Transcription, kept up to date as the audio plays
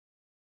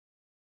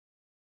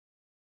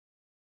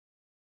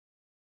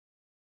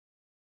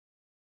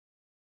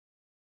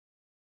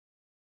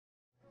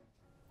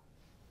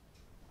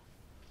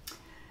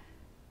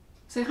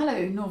So hello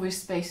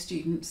Norvis bass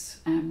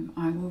students,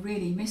 I will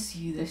really miss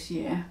you this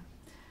year.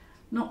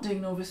 Not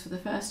doing Norvis for the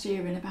first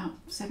year in about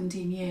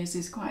 17 years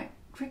is quite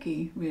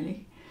tricky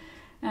really,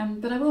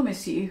 but I will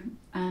miss you,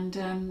 and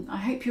I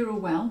hope you're all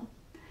well,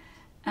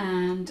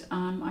 and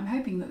I'm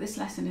hoping that this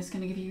lesson is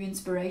going to give you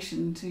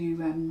inspiration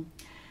to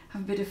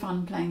have a bit of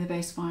fun playing the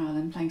bass viol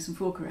and playing some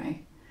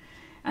Forqueray.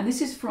 And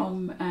this is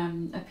from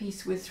a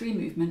piece with 3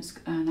 movements,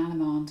 an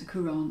Allemande, a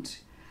courante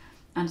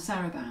and a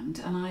sarabande,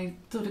 and I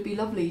thought it'd be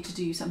lovely to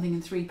do something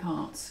in 3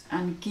 parts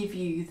and give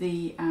you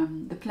the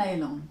play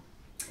along.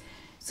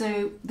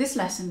 So this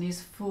lesson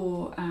is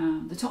for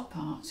the top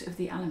part of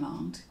the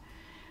Allemande,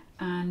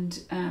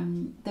 and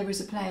there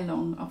is a play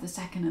along of the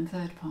 2nd and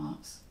 3rd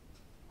parts.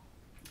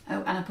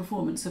 Oh, and a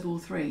performance of all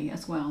 3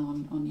 as well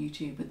on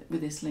YouTube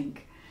with this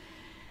link.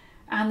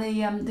 And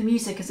the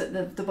music is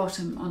at the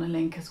bottom on a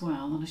link as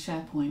well, on a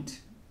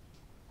SharePoint.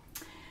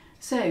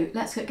 So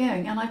let's get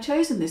going. And I've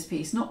chosen this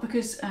piece not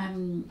because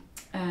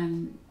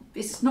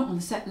it's not on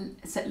the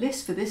set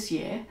list for this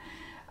year,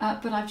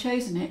 but I've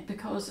chosen it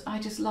because I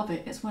just love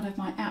it. It's one of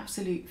my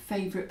absolute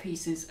favourite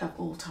pieces of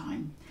all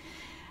time.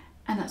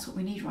 And that's what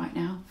we need right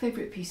now,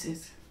 favourite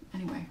pieces.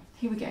 Anyway,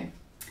 here we go.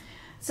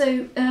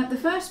 So the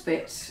first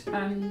bit,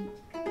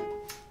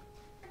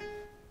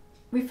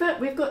 we've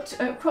got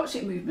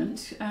crotchet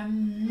movement,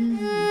 and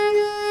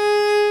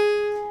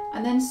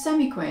then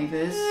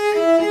semiquavers,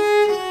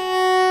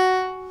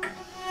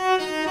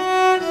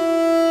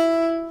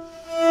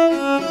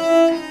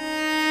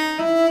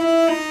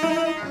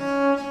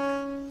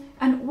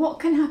 and what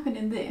can happen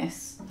in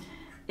this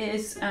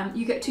is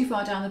you get too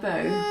far down the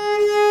bow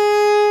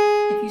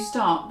if you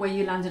start where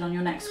you landed on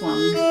your next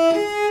one.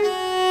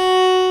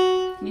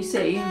 Can you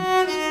see?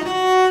 And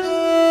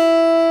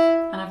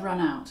I've run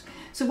out.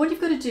 So what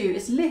you've got to do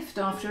is lift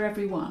after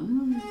every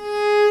one,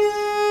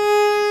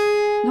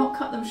 not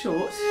cut them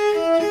short,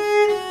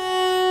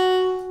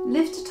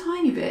 lift a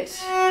tiny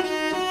bit,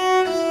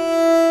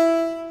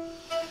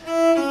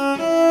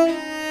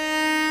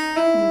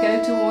 and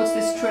go towards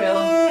this trill.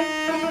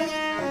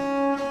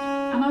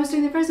 And I was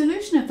doing the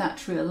resolution of that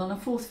trill on a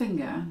 4th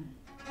finger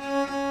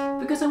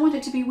because I want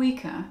it to be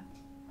weaker,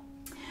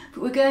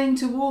 but we're going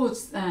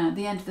towards the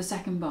end of the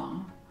 2nd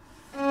bar.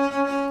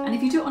 And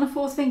if you do it on a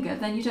 4th finger,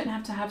 then you don't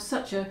have to have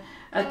such a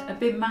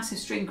big massive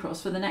string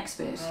cross for the next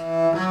bit.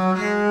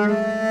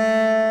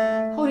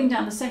 Holding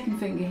down the 2nd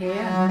finger here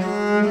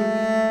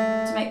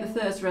to make the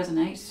 3rds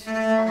resonate,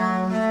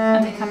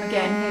 and they come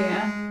again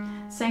here.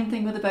 Same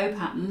thing with the bow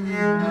pattern.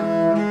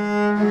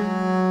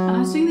 And I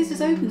was doing this as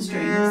open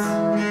strings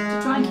to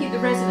try and keep the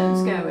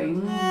resonance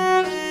going.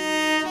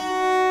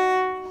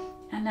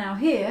 And now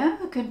here,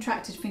 a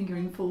contracted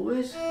fingering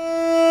forward.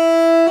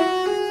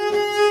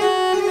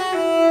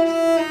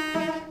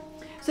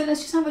 So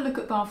let's just have a look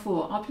at bar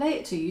 4. I'll play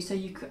it to you so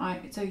you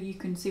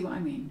can see what I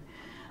mean.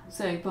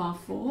 So bar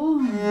 4.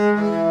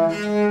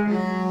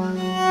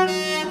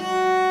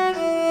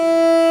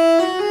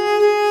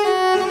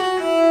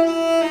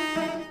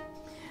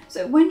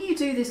 So when you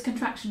do this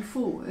contraction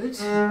forward,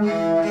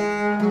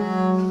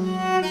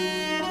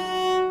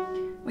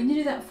 when you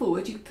do that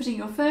forward, you're putting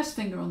your 1st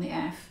finger on the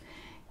F,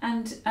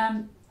 and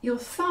your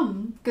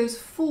thumb goes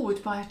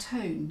forward by a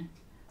tone.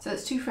 So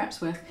that's 2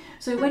 frets worth.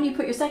 So when you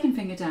put your 2nd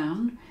finger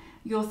down,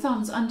 your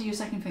thumb's under your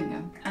 2nd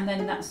finger, and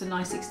then that's a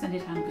nice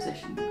extended hand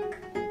position.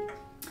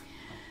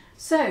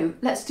 So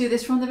let's do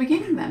this from the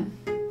beginning then.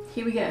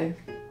 Here we go.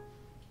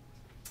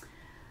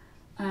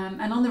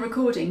 And on the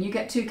recording you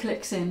get 2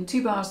 clicks in,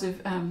 2 bars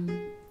of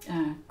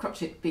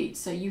crotchet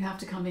beats, so you have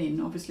to come in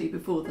obviously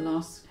before the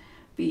last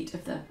beat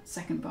of the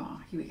 2nd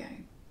bar. Here we go.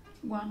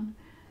 1,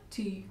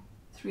 2,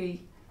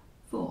 3,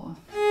 4.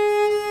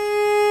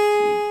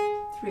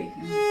 2, 3.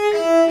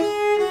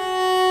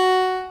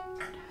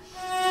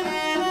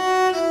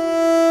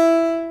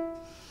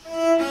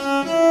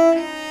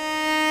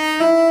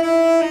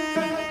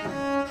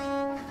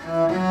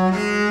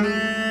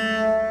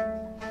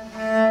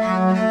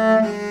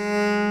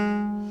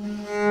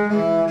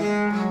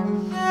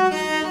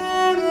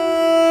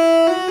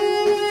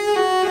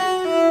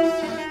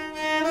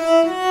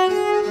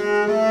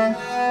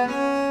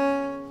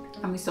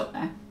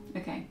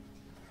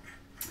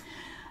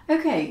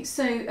 Okay,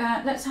 so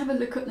let's have a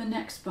look at the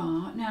next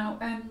bar. Now,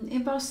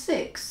 in bar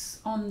 6,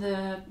 on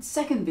the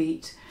 2nd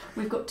beat,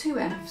 we've got 2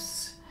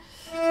 Fs.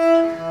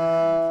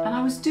 And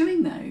I was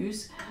doing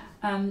those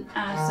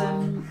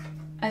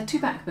as 2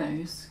 back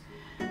bows.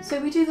 So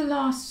we do the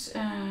last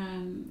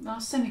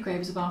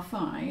semiquavers of bar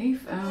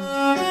 5.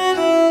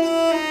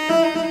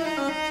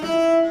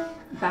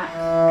 Back.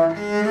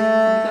 We've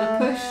got a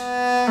push.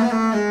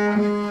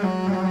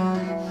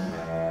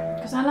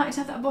 I like to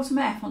have that bottom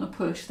F on a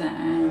push there,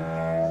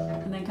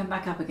 and then come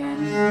back up again.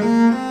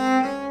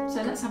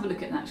 So let's have a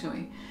look at that, shall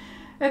we?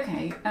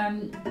 Okay,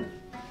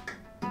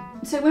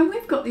 so when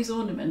we've got these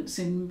ornaments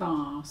in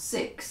bar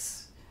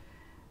 6,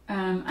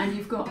 and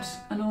you've got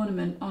an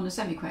ornament on a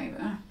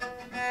semiquaver,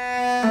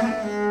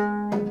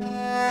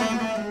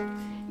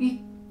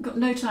 you've got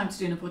no time to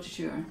do an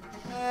appoggiatura.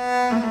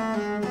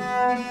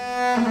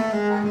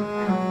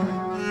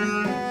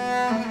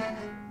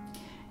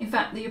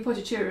 fact that your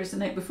appoggiatura is the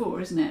note before,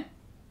 isn't it?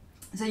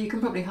 So you can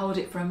probably hold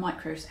it for a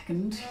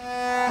microsecond.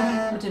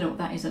 I don't know what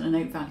that is at a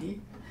note value.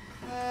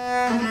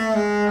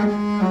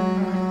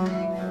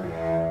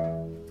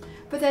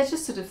 But they're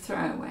just sort of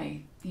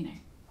throwaway, you know,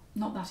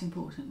 not that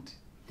important.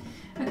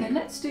 Okay,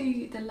 let's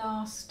do the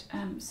last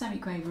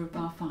semiquaver of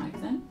bar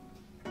 5 then.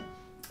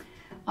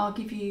 I'll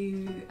give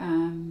you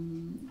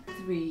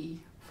 3,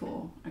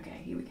 4.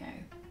 Okay, here we go.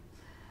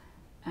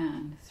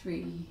 And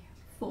 3,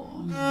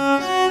 4.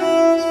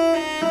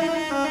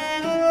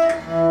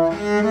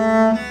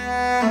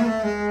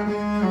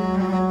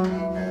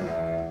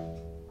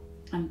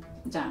 And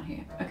down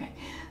here. Okay,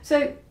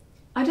 so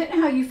I don't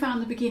know how you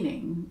found the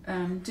beginning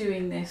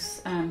doing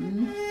this.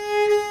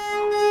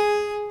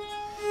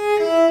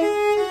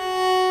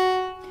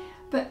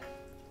 But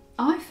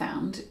I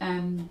found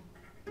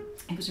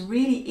it was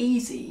really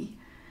easy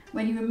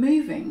when you were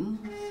moving.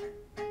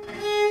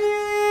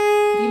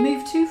 If you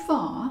move too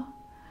far,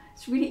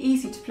 it's really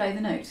easy to play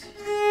the note.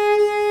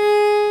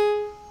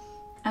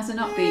 As an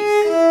upbeat,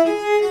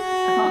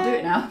 I can't do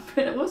it now,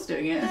 but I was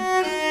doing it.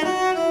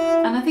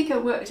 And I think I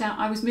worked out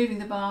I was moving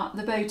the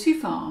bow too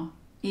far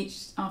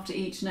after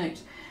each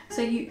note.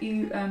 So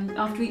you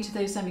after each of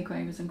those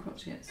semiquavers and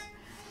crotchets.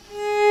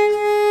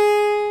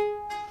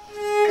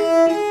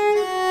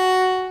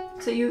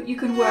 So you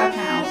can work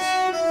out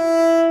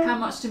how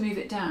much to move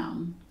it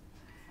down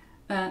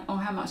or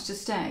how much to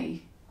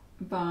stay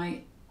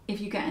by if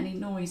you get any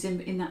noise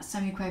in that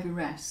semiquaver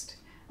rest.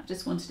 I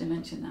just wanted to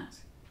mention that.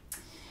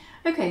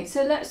 Okay,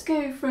 so let's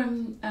go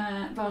from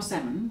bar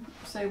 7.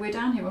 So we're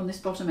down here on this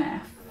bottom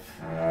F.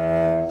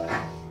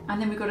 And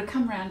then we've got to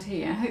come around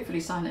here, hopefully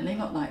silently,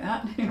 not like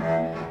that,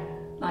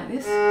 like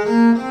this.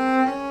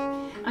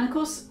 And of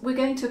course we're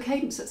going to a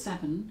cadence at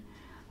 7.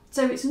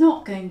 So it's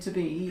not going to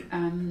be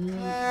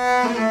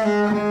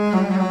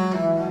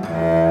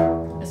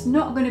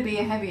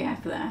a heavy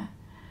F there.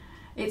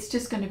 It's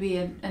just going to be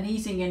an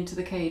easing into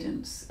the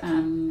cadence,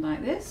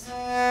 like this.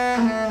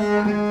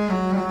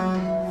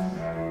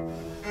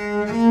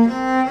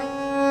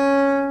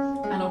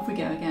 And off we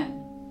go again.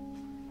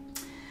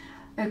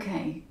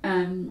 Okay,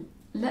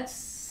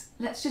 let's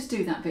just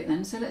do that bit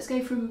then. So let's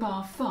go from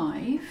bar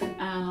 5,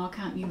 and I'll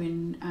count you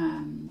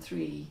in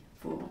 3,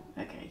 4.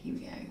 Okay, here we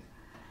go.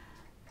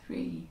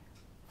 3,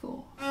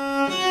 4.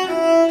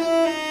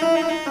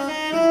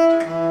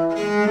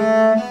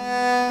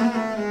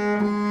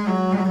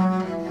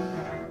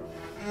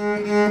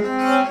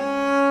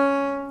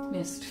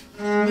 Missed.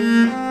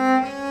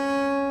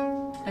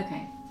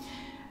 Okay.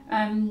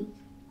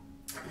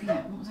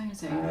 Yeah, what was I going to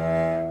say?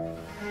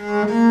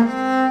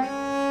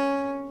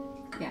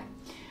 Yeah.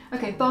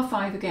 Okay, bar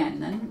 5 again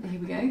then. Here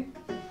we go.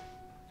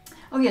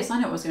 Oh yes, I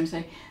know what I was going to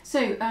say.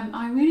 So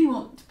I really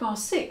want bar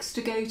 6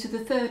 to go to the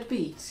 3rd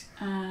beat.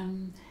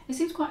 It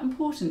seems quite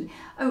important.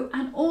 Oh,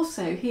 and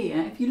also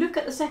here, if you look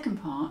at the second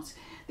part,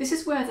 this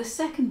is where the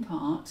second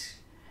part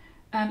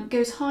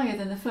goes higher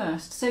than the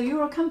first. So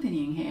you're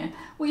accompanying here.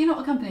 Well, you're not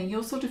accompanying,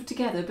 you're sort of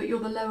together, but you're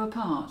the lower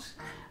part.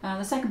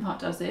 The second part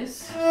does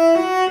this.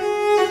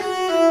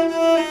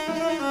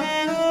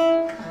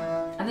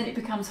 And then it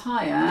becomes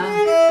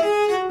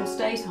higher, or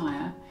stays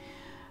higher,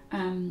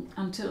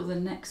 until the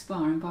next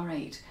bar in bar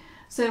 8.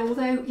 So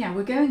although, yeah,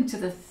 we're going to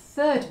the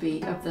 3rd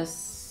beat of the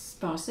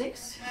bar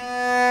 6.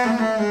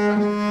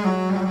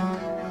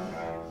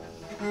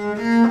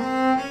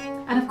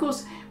 And of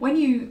course, when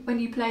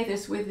you play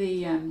this with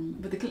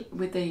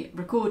the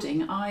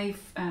recording,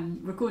 I've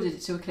recorded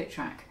it to a click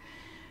track.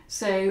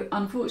 So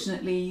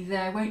unfortunately,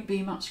 there won't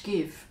be much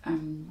give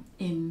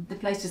in the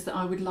places that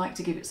I would like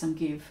to give it some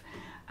give.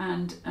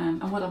 And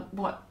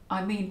what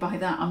I mean by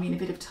that, I mean a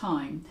bit of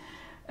time.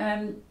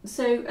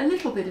 So a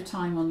little bit of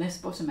time on this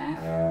bottom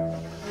F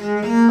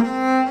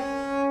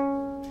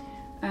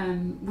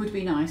would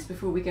be nice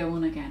before we go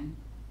on again.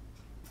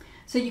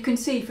 So you can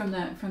see from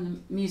the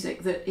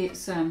music that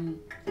it's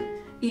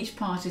each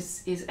part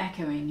is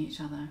echoing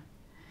each other.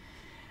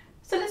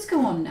 So let's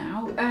go on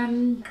now.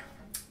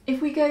 If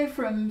we go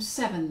from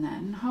 7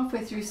 then,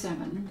 halfway through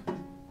 7.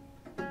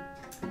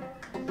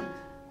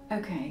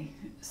 Okay,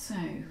 so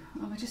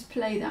I'll just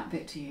play that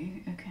bit to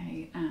you.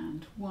 Okay,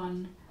 and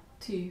 1,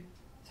 2,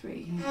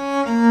 3.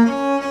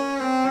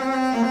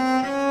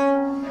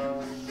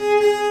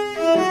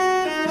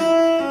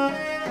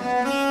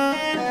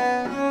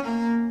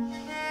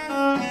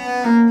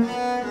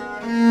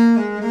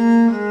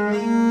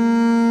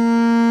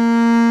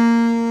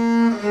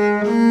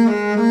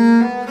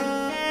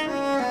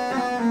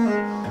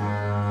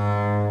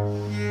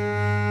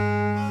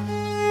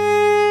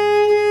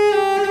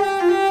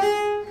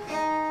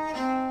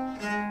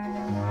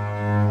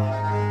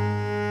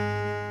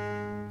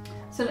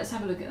 So let's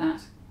have a look at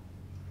that.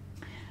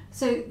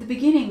 So the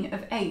beginning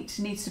of 8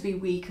 needs to be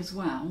weak as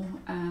well.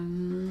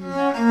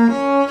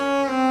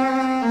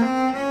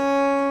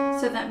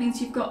 So that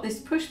means you've got this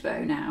push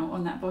bow now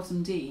on that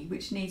bottom D,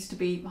 which needs to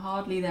be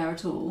hardly there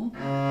at all.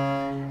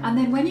 And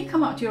then when you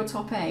come up to your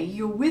top A,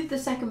 you're with the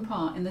second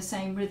part in the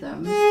same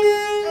rhythm.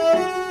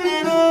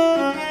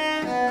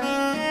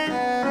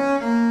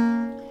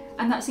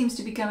 And and that seems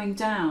to be going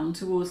down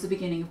towards the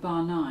beginning of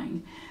bar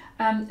 9.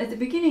 At the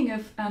beginning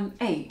of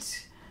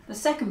 8, the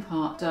second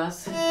part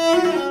does,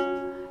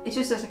 it's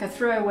just like a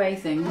throwaway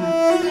thing,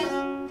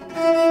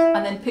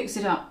 and then picks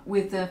it up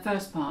with the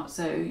first part,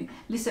 so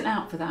listen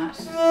out for that,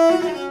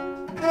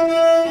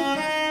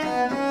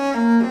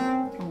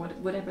 or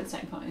whatever the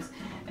second part is.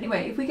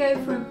 Anyway, if we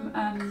go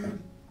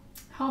from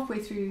halfway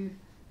through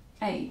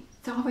 8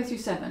 to halfway through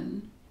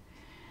 7,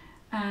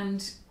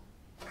 and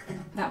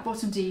that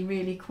bottom D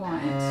really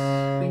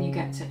quiet when you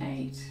get to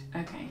 8.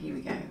 Okay, here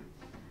we go.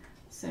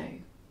 So,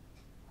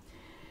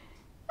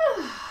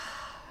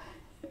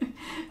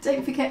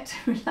 don't forget to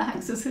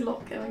relax, there's a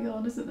lot going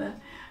on, isn't there?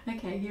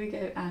 Okay, here we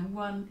go, and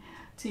 1,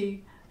 2,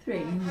 3.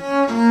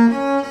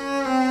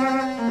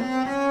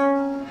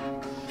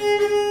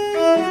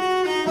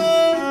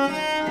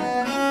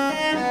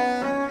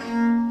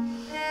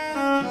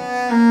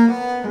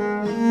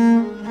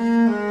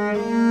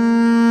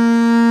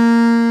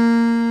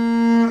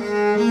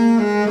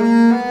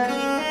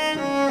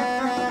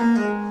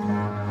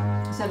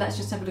 So let's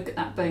just have a look at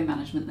that bow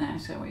management there,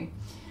 shall we?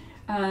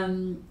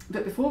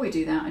 But before we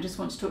do that, I just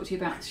want to talk to you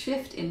about the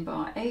shift in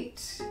bar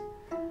 8,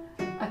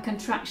 a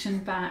contraction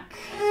back,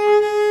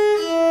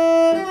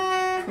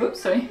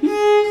 whoops, sorry,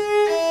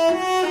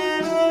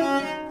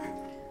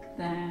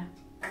 there,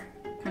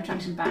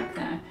 contraction back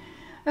there.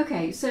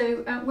 Okay,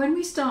 so when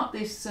we start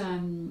this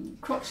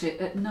crotchet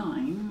at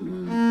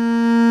 9,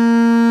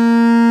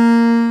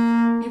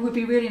 it would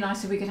be really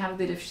nice if we could have a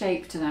bit of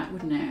shape to that,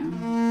 wouldn't it?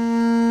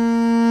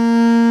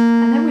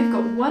 And then we've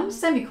got one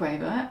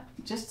semiquaver,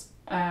 just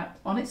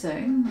on its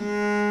own,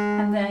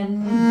 and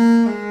then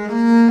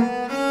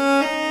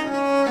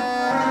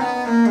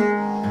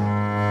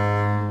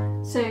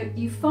so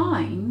you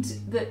find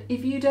that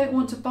if you don't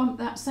want to bump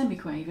that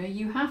semiquaver,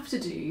 you have to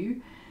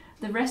do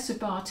the rest of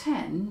bar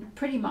 10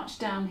 pretty much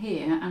down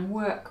here and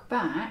work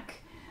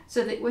back,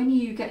 so that when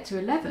you get to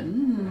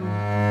 11,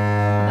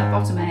 that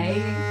bottom A,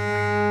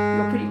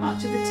 you're pretty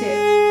much at the tip.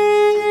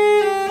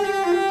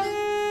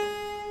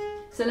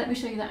 So let me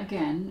show you that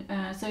again.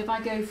 So if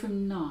I go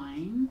from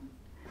 9,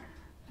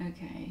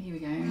 okay, here we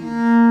go.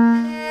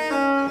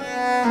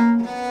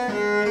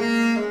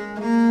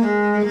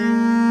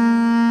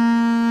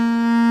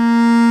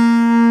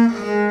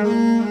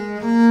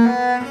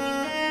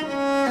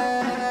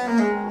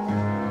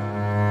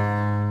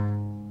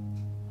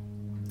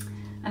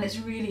 And it's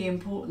really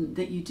important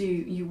that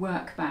you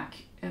work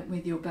back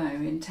with your bow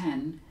in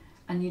 10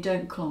 and you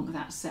don't clonk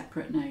that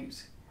separate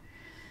note.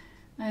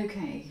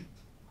 Okay,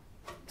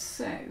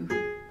 so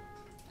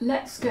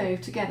let's go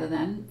together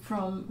then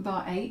from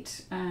bar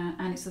 8,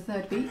 and it's the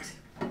third beat.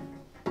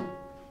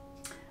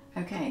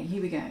 Okay,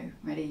 here we go.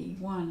 Ready?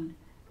 1,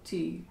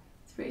 2,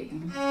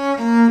 3.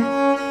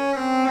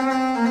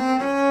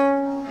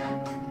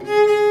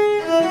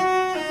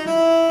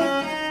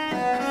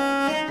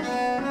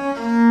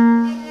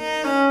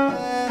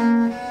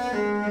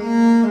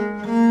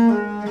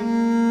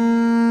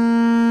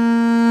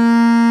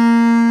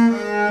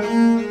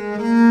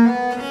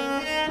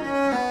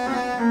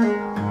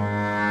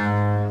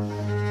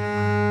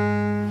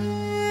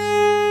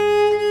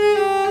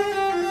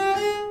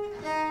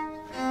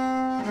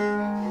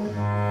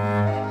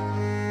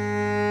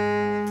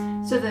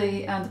 So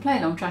the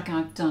play-along track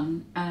I've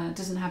done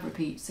doesn't have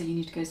repeats, so you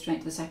need to go straight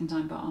to the second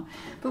time bar.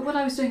 But what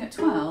I was doing at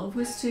 12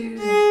 was to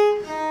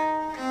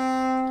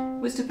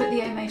put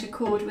the A major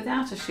chord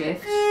without a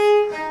shift,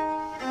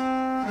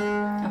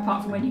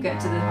 apart from when you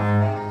get to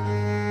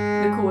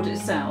the chord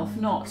itself.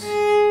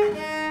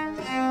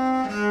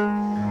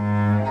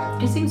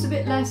 It seems a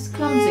bit less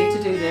clumsy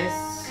to do this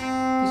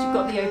because you've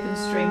got the open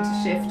string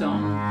to shift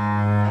on.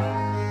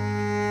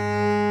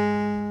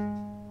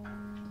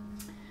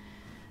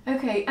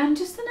 Okay, and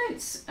just the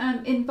notes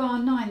in bar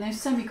 9, those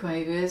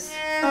semiquavers.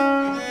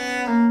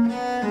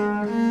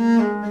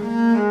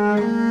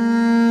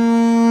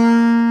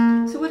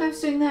 So what I was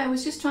doing there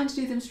was just trying to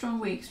do them strong,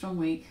 weak, strong,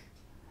 weak.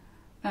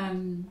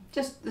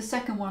 Just the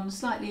second one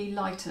slightly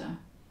lighter.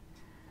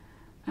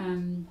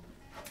 And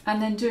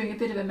then doing a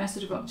bit of a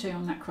mezzo voce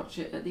on that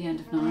crotchet at the end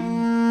of 9.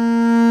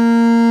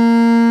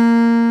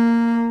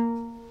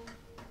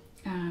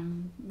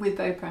 With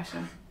bow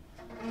pressure.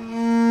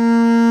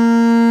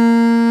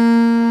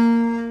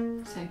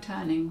 So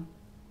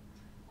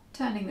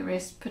turning the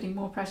wrist, putting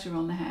more pressure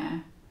on the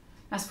hair,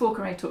 as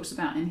Forqueray talks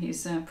about in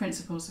his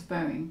principles of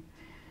bowing.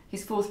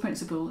 His fourth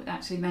principle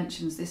actually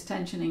mentions this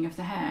tensioning of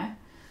the hair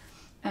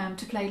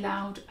to play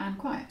loud and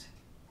quiet.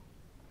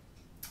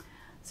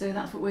 So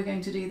that's what we're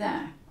going to do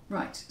there.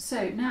 Right,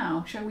 so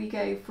now shall we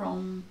go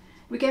from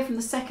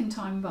the second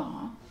time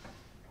bar.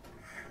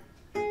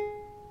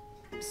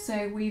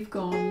 So we've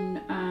gone,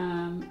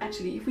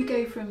 actually if we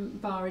go from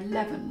bar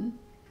 11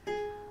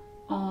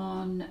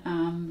 on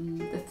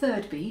the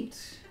third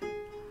beat,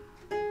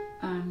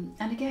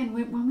 and again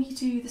when we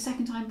do the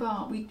second time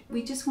bar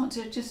we just want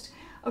to just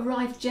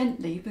arrive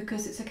gently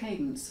because it's a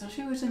cadence. I'll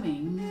show you what I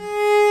mean.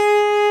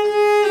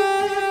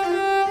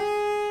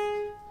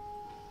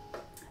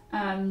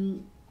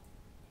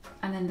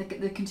 And then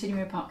the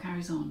continuo part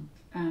carries on.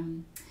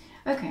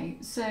 Okay,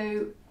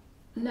 so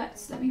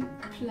let me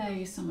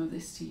play some of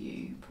this to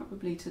you,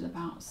 probably till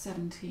about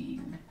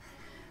 17.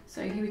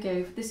 So here we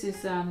go. This is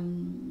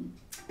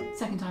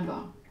second time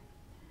bar.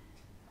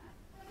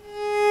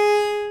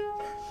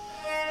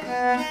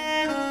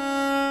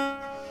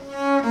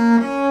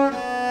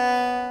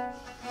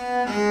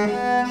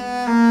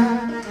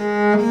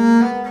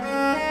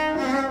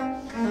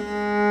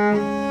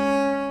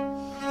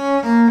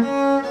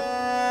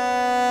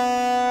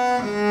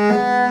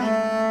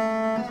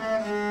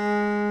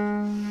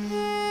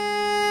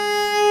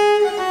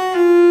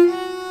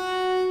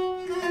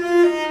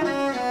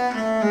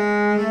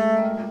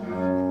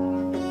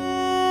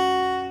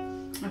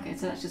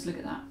 Just look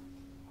at that.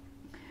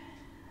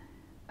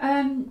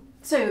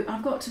 So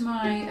I've got to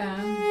my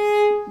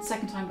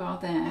second time bar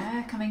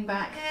there, coming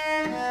back,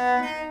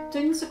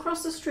 doing this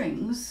across the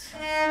strings,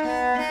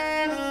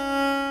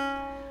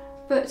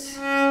 but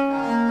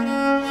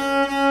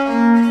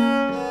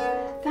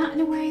that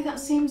in a way that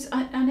seems,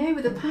 I know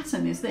the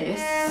pattern is this,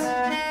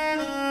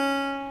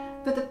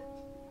 but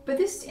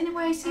this in a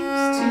way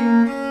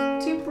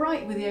seems too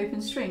bright with the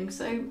open strings,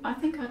 so I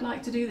think I'd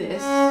like to do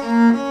this.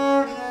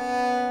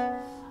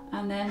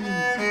 And then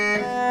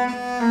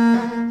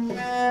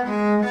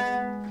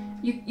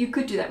you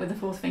could do that with the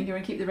fourth finger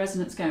and keep the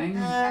resonance going.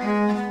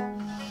 I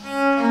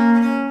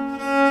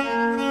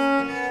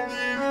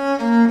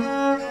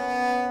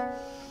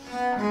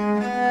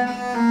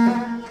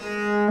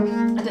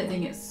don't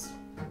think it's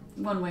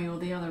one way or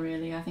the other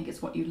really, I think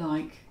it's what you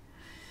like.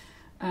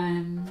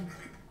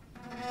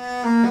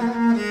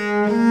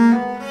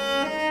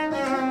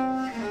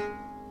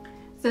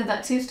 So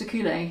that tierce de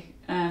coulee,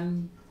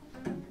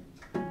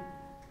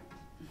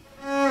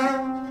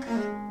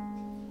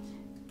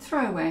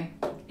 throwaway.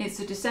 It's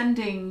a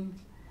descending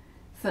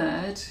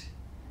third,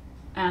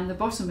 and the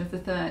bottom of the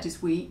third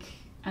is weak,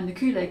 and the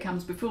coulee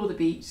comes before the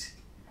beat,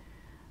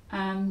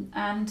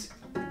 and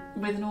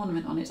with an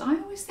ornament on it. I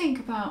always think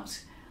about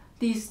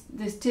this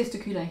tierce de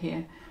coulee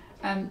here.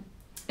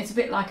 It's a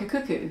bit like a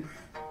cuckoo.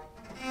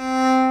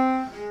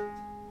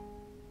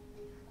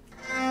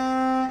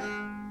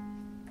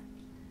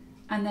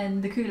 And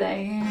then the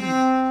coulee,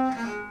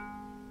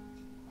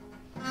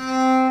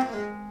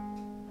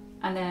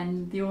 and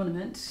then the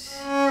ornament,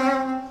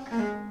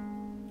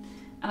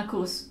 and of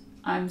course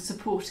I'm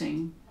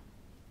supporting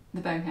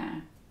the bow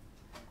hair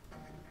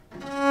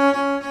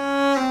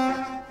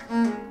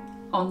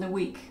on the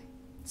weak,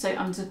 so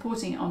I'm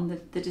supporting on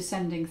the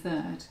descending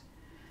third,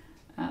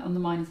 on the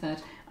minor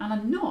third, and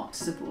I'm not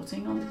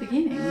supporting on the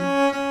beginning.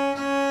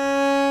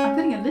 I'm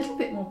putting a little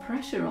bit more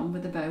pressure on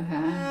with the bow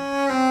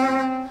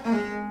hair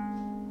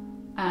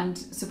and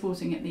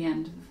supporting at the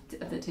end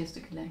of the tierce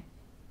de coulee.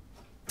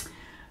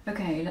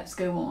 Okay, let's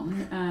go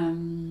on.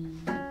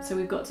 So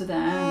we've got to there.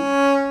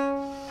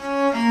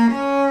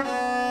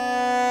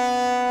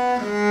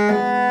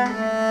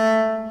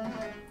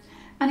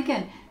 And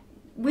again,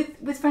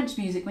 with French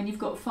music, when you've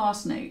got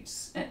fast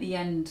notes at the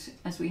end,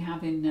 as we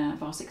have in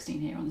bar 16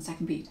 here on the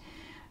second beat,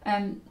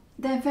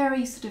 they're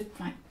very sort of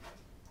like,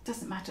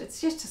 doesn't matter,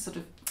 it's just a sort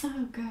of,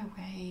 oh, go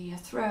away, a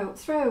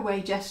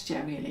throwaway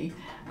gesture really.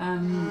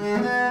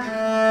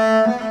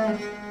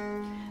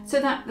 So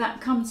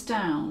that comes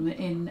down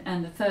in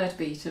the third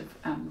beat of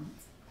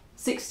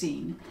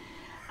 16,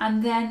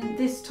 and then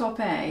this top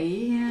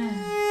A,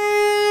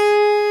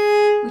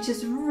 which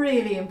is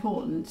really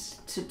important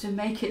to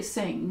make it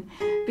sing,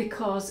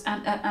 because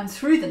and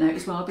through the note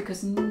as well,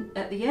 because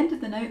at the end of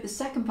the note the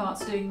second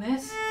part's doing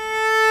this,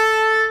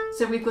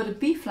 so we've got a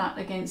B flat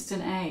against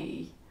an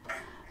A.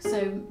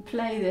 So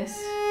play this,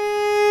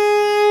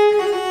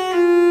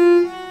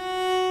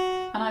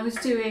 and I was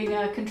doing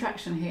a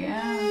contraction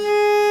here,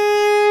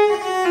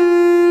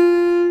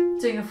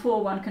 doing a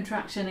 4-1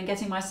 contraction and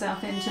getting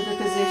myself into the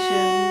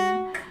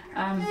position.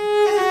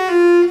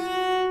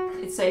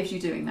 It saves you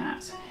doing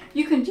that.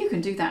 You can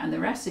do that in the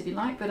rest if you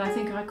like, but I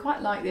think I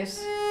quite like this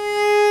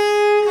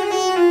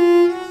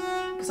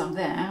because I'm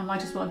there. I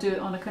might as well do it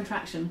on a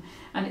contraction,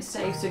 and it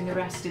saves doing the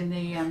rest in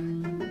the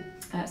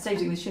saves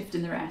doing the shift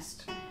in the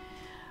rest.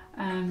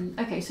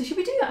 Okay, so should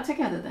we do that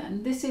together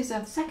then? This is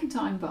a second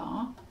time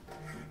bar,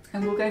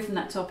 and we'll go from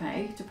that top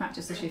A to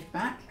practice the shift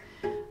back.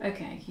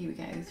 Okay, here we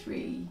go,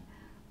 3,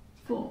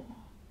 4.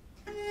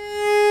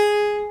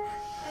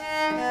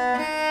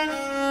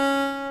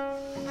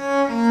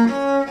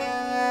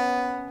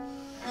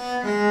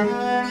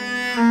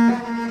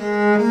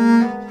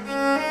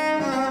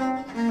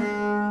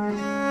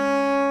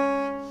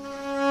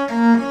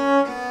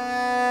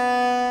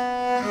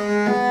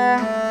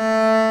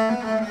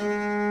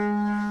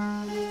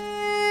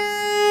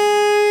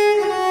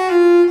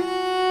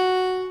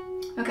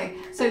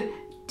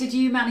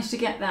 To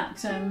get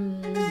that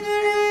and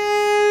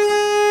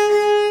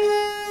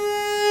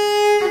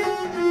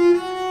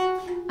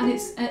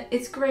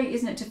it's great,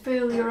 isn't it, to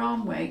feel your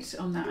arm weight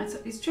on that.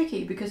 It's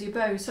tricky because your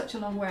bow is such a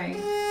long way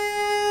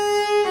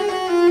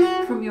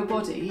from your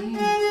body,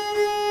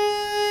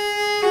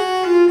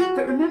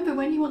 but remember,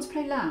 when you want to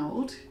play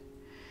loud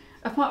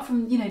apart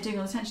from, you know, doing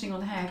all the tensioning on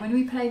the hair, when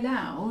we play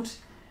loud,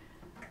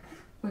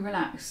 we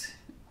relax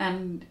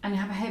and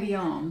have a heavy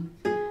arm,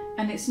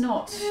 and it's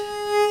not,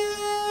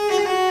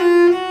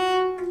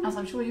 as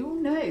I'm sure you all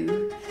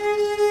know.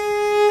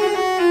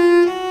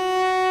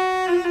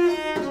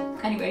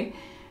 Anyway,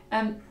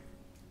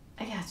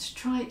 yeah,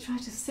 try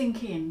to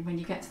sink in when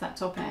you get to that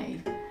top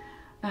A.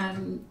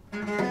 And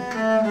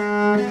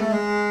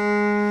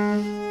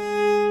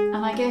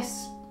I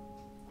guess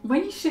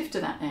when you shift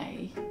to that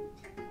A,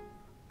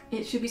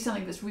 it should be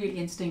something that's really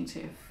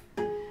instinctive,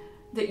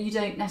 that you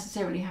don't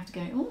necessarily have to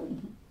go, oh,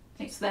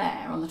 it's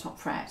there on the top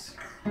fret.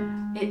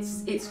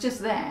 It's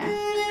just there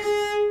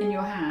in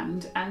your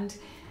hand, and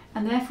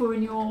therefore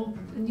in your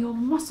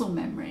muscle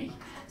memory.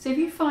 So if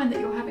you find that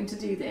you're having to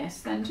do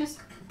this, then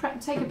just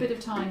take a bit of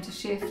time to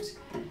shift,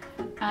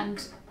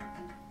 and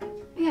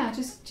yeah,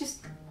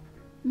 just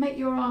make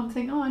your arm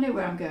think, oh, I know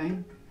where I'm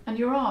going. And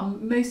your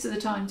arm most of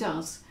the time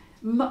does,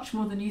 much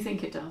more than you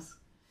think it does.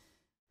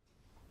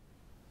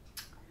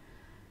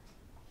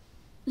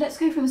 Let's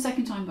go from the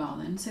second time bar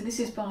then. So this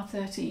is bar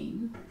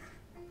 13.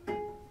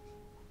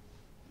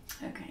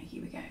 Okay,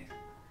 here we go.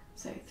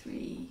 So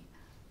 3,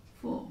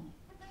 4.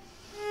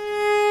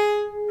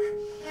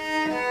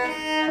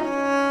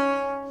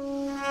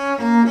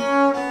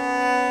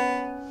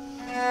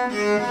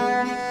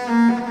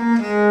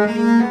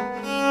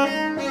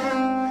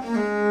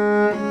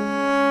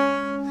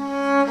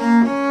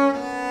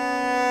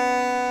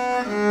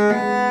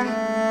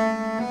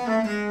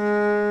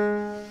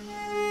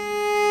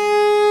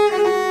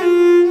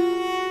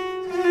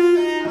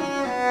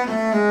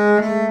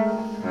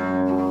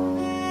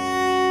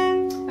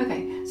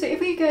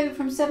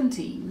 From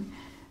 17,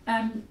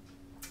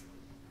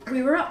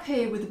 we were up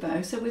here with the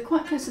bow, so we're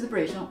quite close to the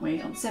bridge, aren't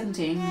we, on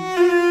 17.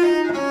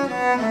 Then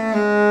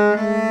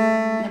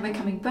we're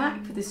coming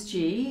back for this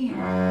G,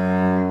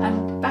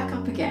 and back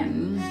up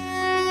again.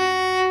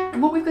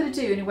 And what we've got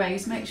to do in a way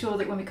is make sure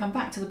that when we come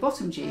back to the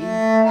bottom G, we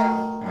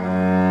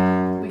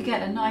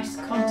get a nice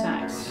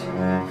contact.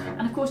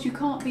 And of course you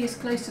can't be as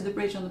close to the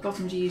bridge on the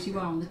bottom G as you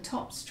are on the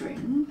top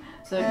string,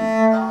 so,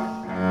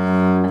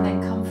 and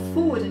then come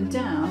forward and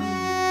down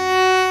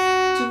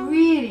to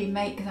really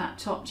make that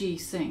top G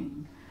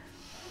sing.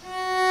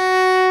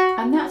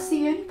 And that's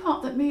the only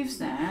part that moves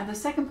there. The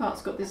second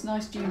part's got this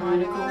nice G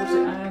minor chord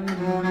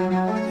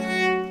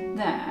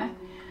there.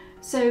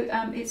 So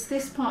it's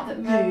this part that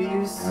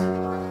moves,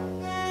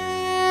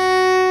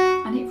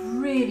 and it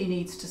really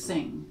needs to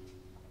sing.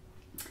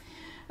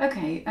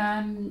 Okay,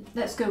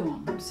 let's go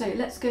on. So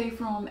let's go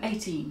from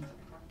 18.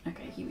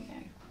 Okay, here we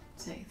go.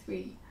 So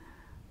 3,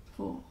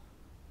 4.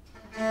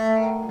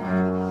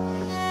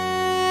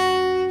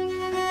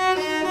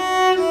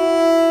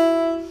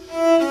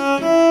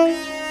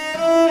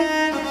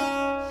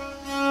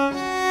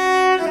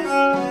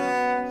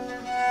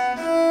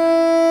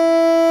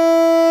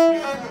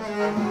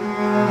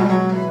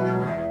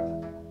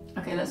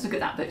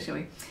 Shall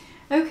we?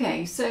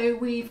 Okay, so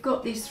we've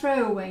got these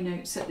throwaway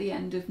notes at the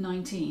end of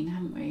 19,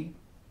 haven't we?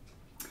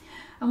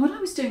 And what I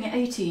was doing at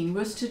 18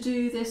 was to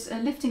do this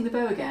lifting the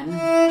bow again.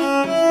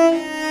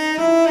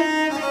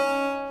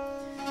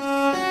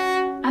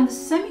 And the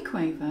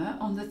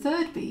semiquaver on the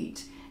third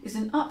beat is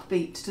an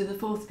upbeat to the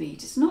fourth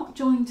beat. It's not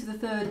joined to the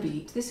third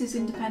beat. This is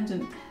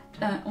independent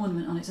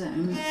ornament on its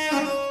own.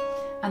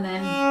 And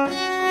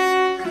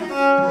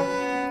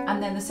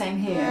then the same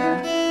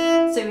here.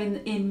 So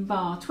in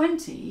bar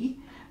 20,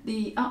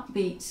 the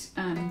upbeat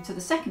to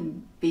the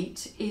second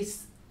beat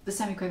is the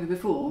semiquaver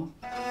before.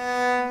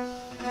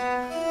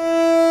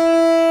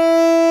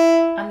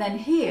 And then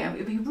here, it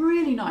would be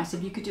really nice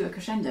if you could do a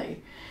crescendo.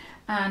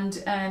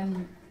 And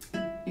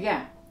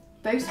yeah,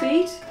 bow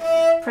speed,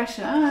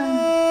 pressure.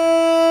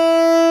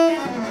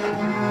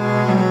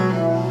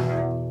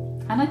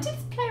 And I did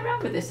play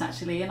around with this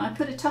actually, and I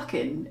put a tuck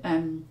in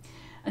and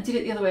did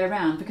it the other way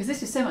around because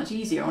this is so much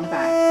easier on a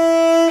back.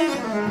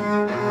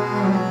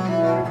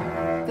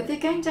 But the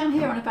going down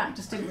here on a back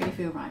just didn't really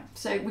feel right.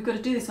 So we've got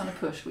to do this on a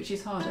push, which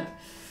is harder.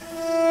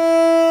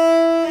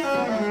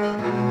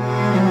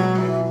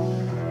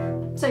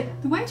 So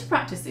the way to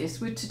practice this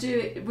would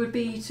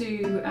be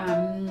to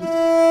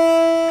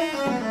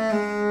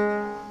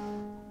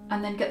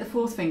and then get the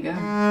fourth finger.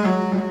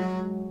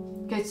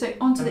 Go so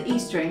onto the E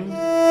string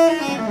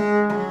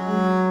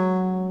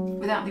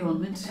without the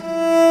ornament.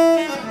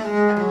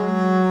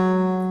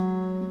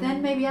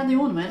 Then maybe add the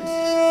ornament.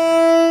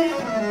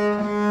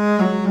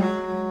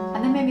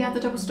 And then maybe add the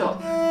double stop.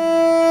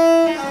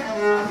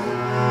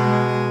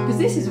 Because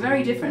this is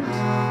very different,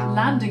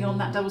 landing on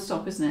that double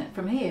stop, isn't it?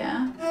 From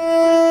here to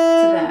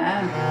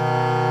there,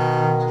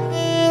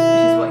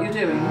 which is what you're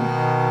doing.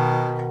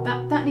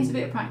 That needs a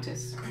bit of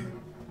practice.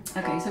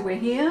 Okay, so we're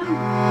here.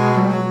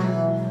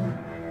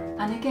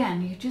 And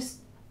again, you're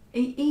just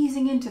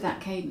easing into that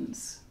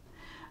cadence.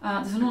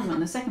 There's an ornament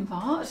in the second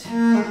part.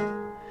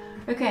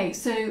 Okay,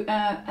 so,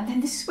 and then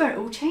this is where it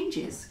all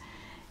changes.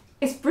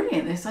 It's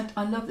brilliant, this.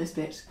 I love this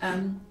bit.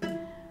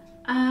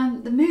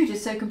 And the mood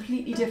is so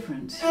completely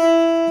different.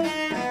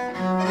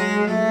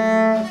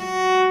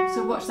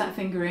 So watch that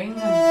fingering,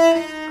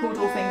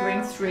 chordal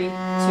fingering, 3, 2,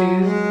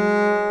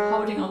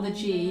 holding on the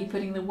G,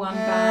 putting the 1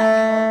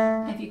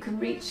 back. If you can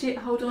reach it,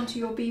 hold on to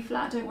your B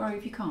flat, don't worry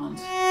if you can't.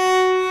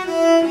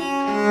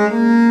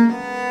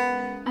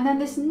 And then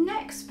this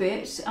next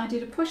bit, I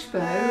did a push bow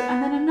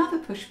and then another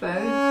push bow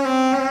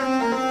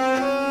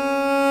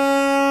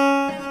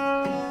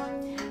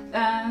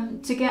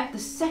to get the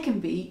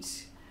second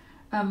beat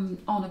on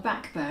a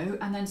back bow,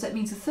 and then so it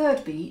means the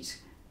third beat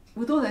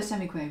with all those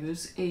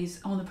semiquavers is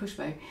on the push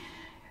bow.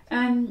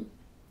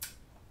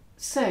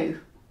 So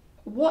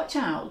watch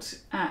out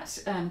at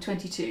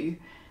 22,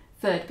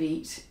 third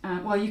beat.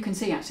 Well, you can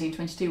see actually in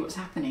 22 what's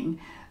happening.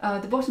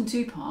 The bottom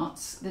two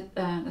parts,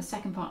 the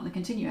second part and the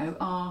continuo,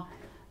 are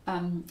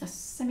a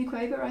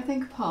semiquaver, I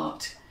think,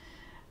 apart.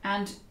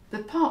 And the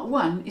part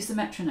 1 is the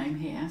metronome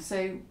here.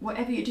 So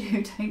whatever you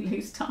do, don't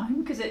lose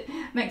time because it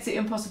makes it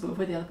impossible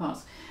for the other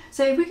parts.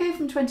 So if we go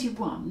from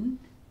 21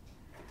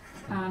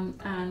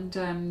 and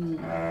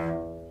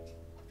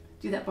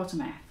do that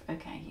bottom F.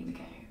 Okay, here we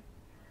go.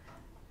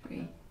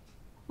 3,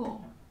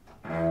 4.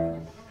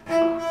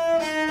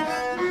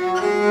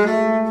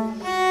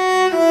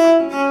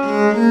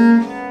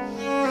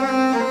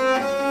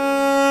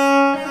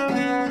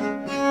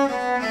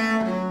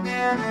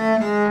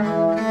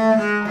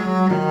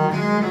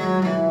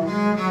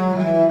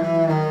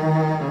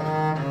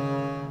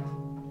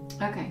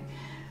 Okay,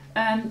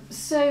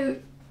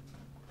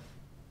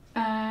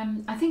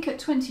 I think at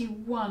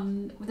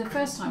 21, the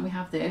first time we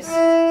have this,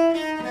 and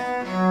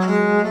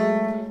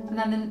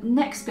then the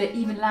next bit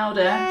even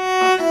louder,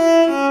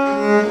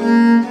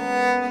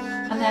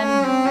 and then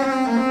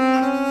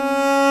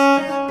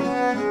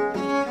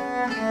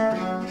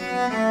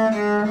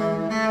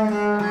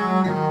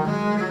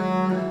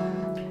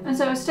and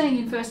so I was staying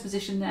in first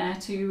position there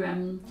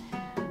to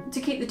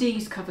keep the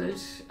D's covered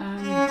here.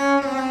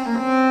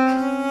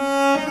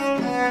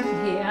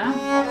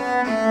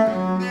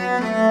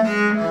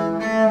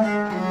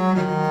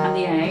 And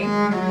the A,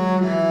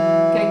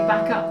 going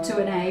back up to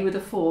an A with a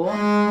 4,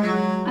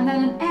 and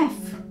then an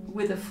F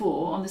with a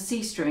 4 on the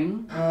C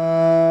string,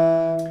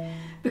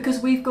 because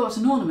we've got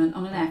an ornament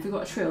on an F, we've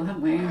got a trill,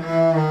 haven't we?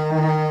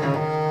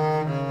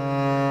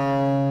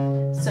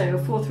 So a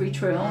 4/3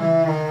 trill,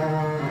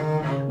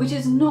 which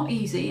is not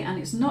easy, and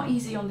it's not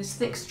easy on this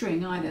thick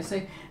string either,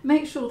 so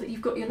make sure that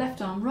you've got your left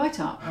arm right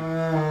up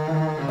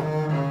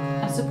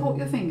and support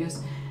your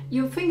fingers.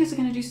 Your fingers are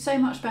going to do so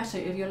much better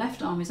if your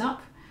left arm is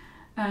up,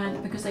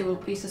 and because they will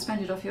be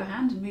suspended off your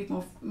hand and move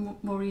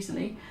more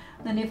easily,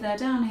 than if they're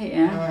down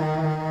here.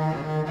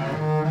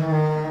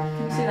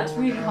 Can you see that's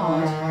really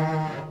hard?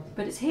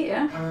 But it's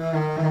here.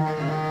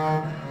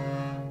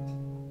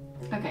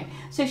 Okay,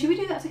 so should we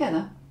do that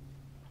together?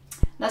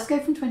 Let's go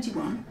from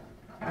 21.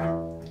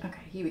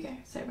 Okay, here we go.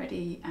 So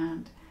ready,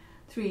 and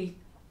 3,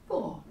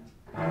 4.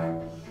 Bit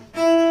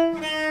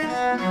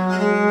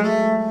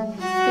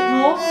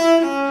more.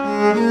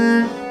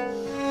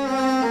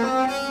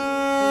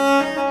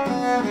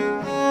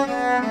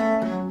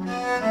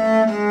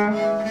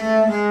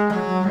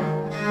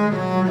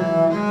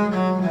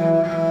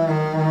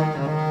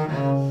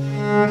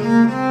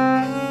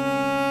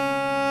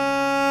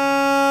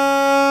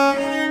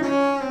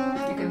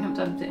 Okay, we haven't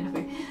done it, have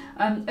we?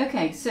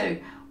 Okay, so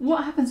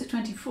what happens at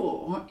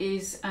 24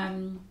 is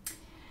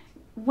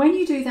when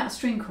you do that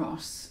string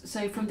cross,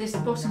 so from this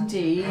bottom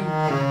D,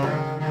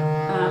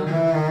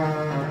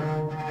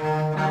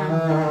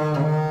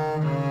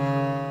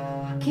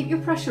 keep your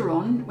pressure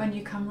on when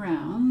you come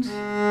round,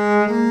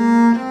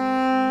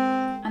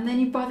 and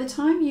then by the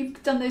time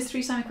you've done those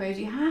 3 semiquavers,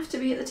 you have to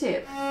be at the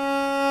tip. 2,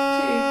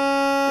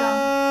 done,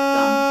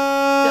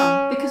 done,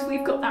 done, because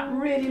we've got that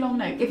really long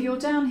note. If you're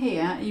down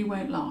here, you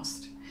won't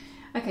last.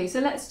 Okay, so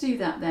let's do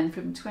that then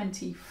from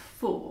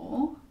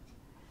 24.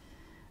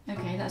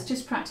 Okay, let's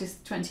just practice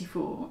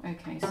 24.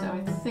 Okay, so I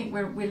think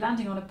we're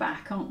landing on a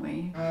back, aren't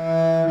we?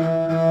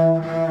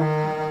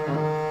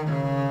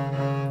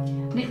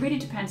 And it really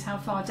depends how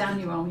far down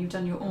you are when you've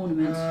done your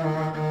ornament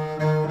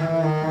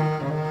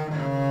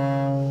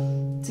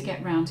to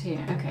get round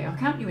here. Okay, I'll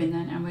count you in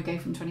then, and we'll go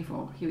from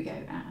 24. Here we go,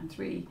 and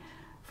 3,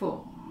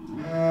 4.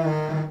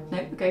 No,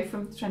 we'll go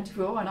from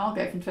 24, and I'll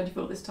go from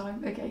 24 this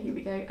time. Okay, here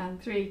we go, and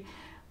 3,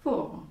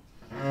 4.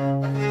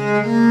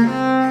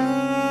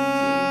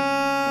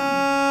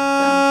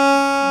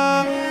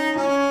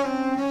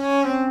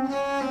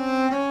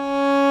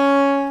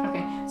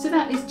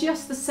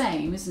 Just the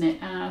same, isn't it,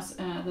 as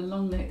the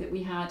long note that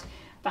we had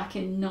back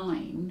in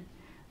 9,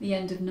 the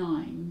end of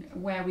 9,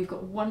 where we've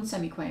got 1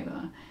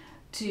 semiquaver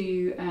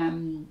to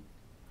 1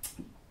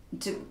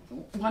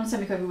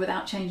 semiquaver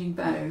without changing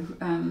bow,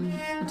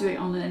 do it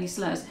on any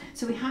slurs.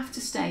 So we have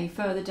to stay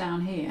further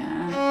down here,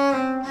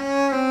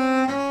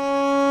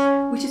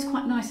 which is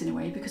quite nice in a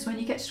way, because when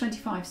you get to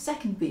 25,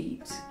 second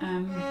beat,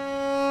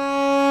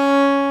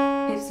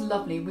 it's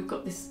lovely. We've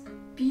got this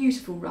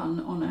beautiful run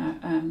on a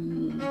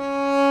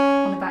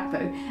back bow,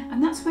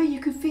 and that's where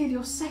you can feel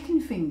your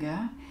second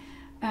finger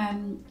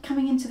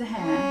coming into the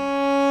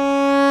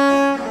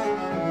hair.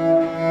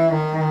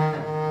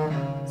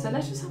 So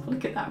let's just have a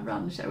look at that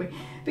run, shall we?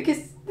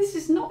 Because this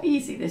is not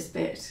easy, this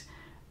bit,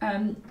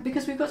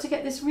 because we've got to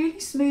get this really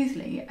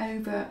smoothly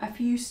over a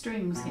few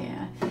strings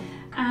here,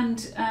 and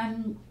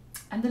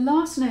the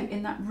last note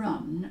in that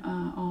run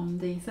on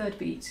the third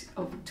beat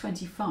of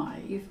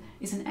 25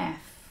 is an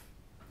F.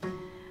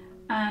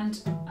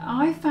 And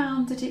I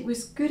found that it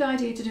was a good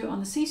idea to do it on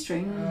the C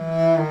string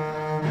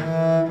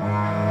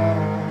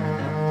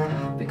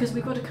because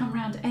we've got to come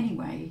round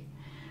anyway.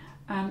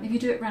 If you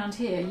do it round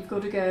here, you've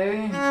got to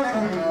go,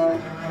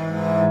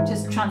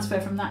 just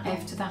transfer from that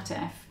F to that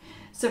F.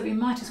 So we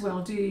might as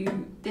well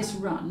do this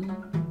run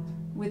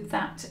with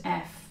that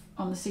F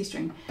on the C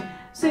string.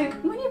 So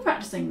when you're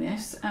practicing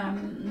this,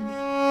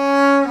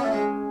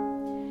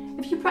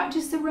 if you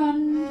practice the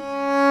run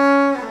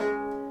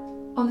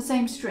on the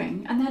same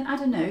string and then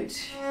add a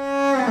note,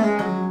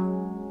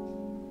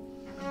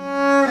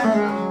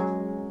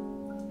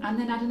 and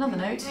then add another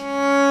note,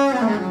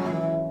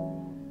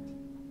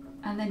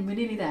 and then we're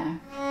nearly there.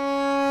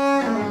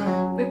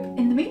 But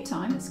in the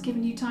meantime, it's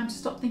given you time to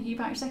stop thinking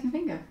about your second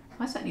finger.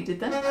 I certainly did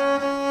that.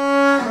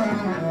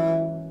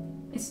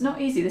 It's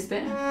not easy, this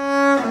bit.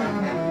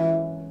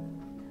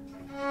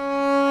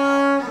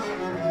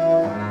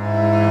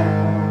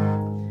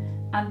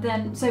 And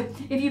then, so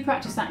if you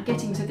practice that,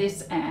 getting to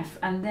this F,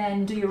 and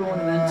then do your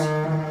ornament,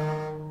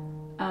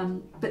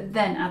 but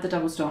then add the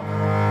double stop.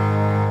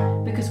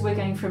 Because we're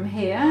going from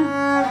here,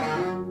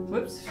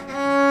 whoops, to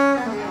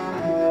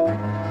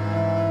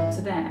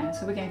there.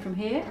 So we're going from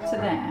here to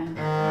there.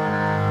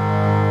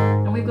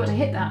 And we've got to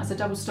hit that as a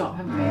double stop,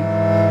 haven't we?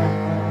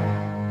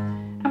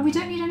 And we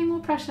don't need any more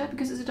pressure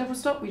because it's a double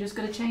stop, we just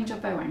got to change our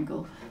bow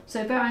angle.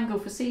 So bow angle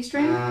for C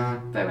string,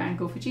 bow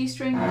angle for G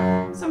string,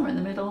 somewhere in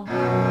the middle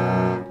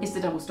is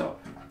the double stop.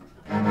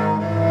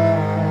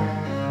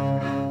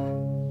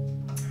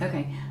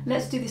 Okay,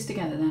 let's do this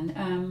together then.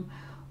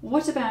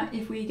 What about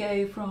if we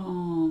go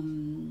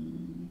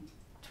from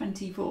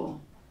 24?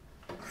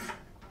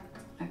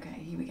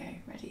 Okay, here we go,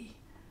 ready?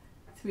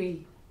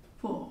 3,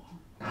 4.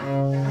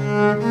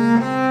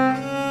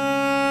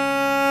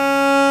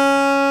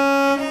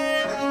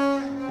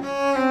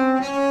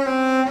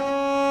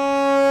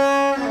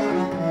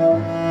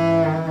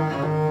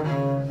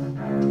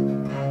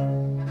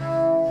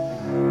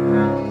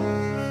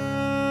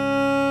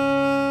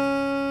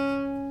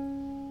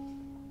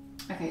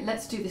 Okay,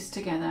 let's do this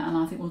together, and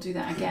I think we'll do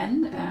that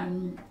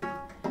again.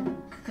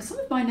 Because some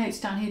of my notes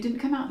down here didn't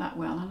come out that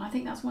well, and I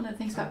think that's one of the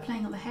things about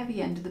playing on the heavy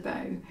end of the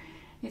bow.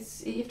 You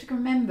have to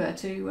remember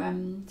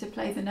to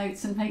play the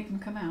notes and make them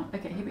come out.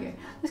 Okay, here we go.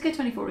 Let's go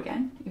 24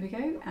 again. Here we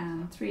go,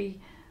 and 3,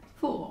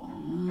 4.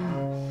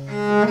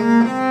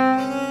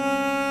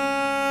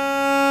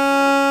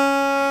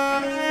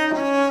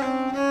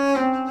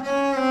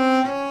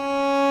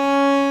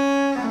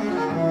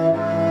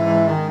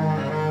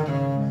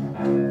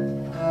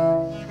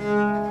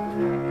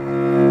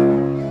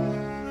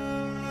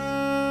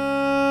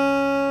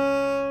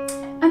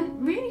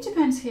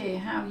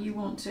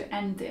 To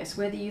end this,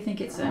 whether you think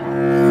it's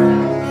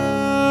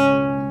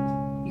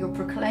you're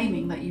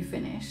proclaiming that you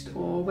finished,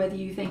 or whether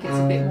you think it's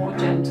a bit more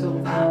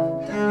gentle.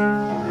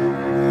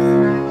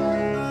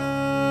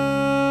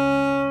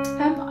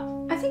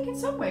 I think in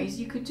some ways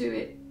you could do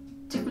it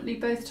differently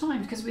both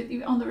times, because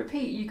on the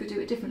repeat you could do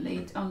it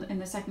differently in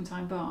the second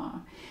time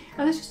bar.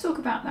 Now let's just talk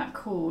about that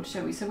chord,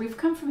 shall we? So we've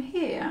come from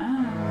here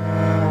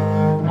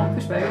on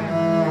push bow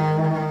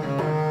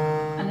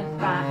and a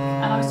back,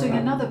 and I was doing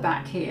another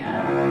back here.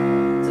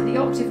 So the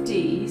octave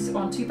Ds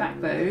on 2 back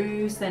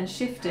bows, then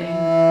shifting,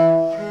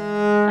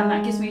 and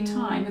that gives me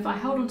time, if I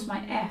hold on to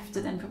my F,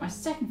 to then put my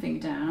second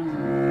finger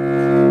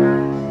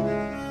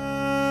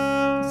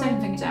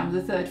down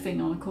with the third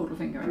finger on a chordal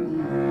finger.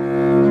 And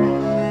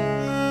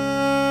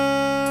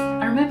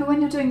remember,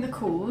 when you're doing the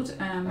chord,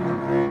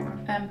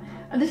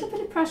 a little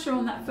bit of pressure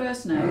on that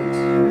first note,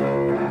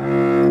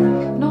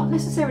 not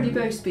necessarily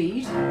bow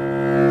speed,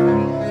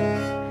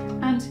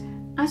 and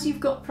as you've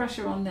got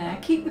pressure on there,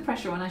 keep the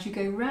pressure on as you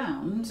go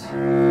round,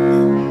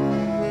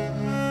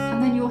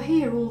 and then you'll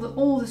hear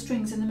all the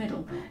strings in the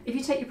middle. If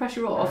you take your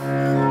pressure off,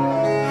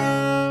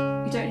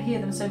 you don't hear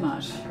them so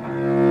much.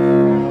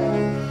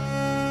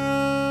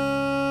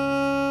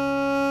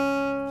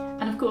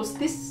 And of course,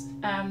 this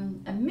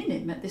a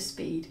minute at this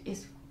speed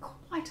is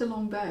quite a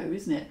long bow,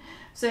 isn't it?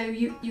 So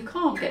you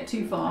can't get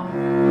too far.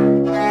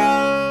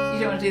 You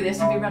don't want to do this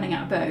and be running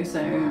out of bow,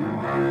 so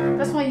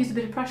that's why I use a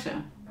bit of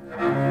pressure.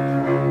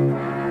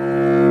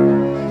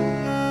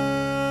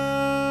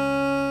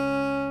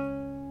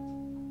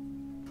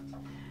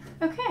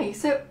 Okay,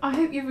 so I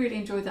hope you really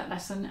enjoyed that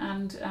lesson,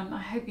 and I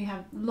hope you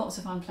have lots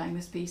of fun playing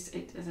this piece.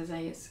 As I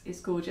say,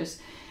 it's gorgeous,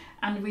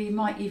 and we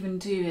might even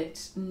do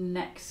it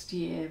next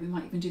year. We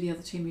might even do the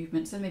other 2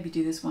 movements, and maybe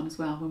do this one as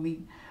well when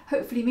we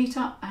hopefully meet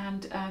up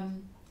and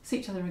see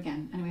each other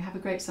again. Anyway, have a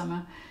great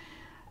summer,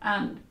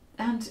 and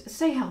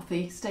stay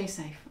healthy, stay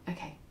safe.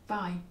 Okay,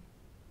 bye.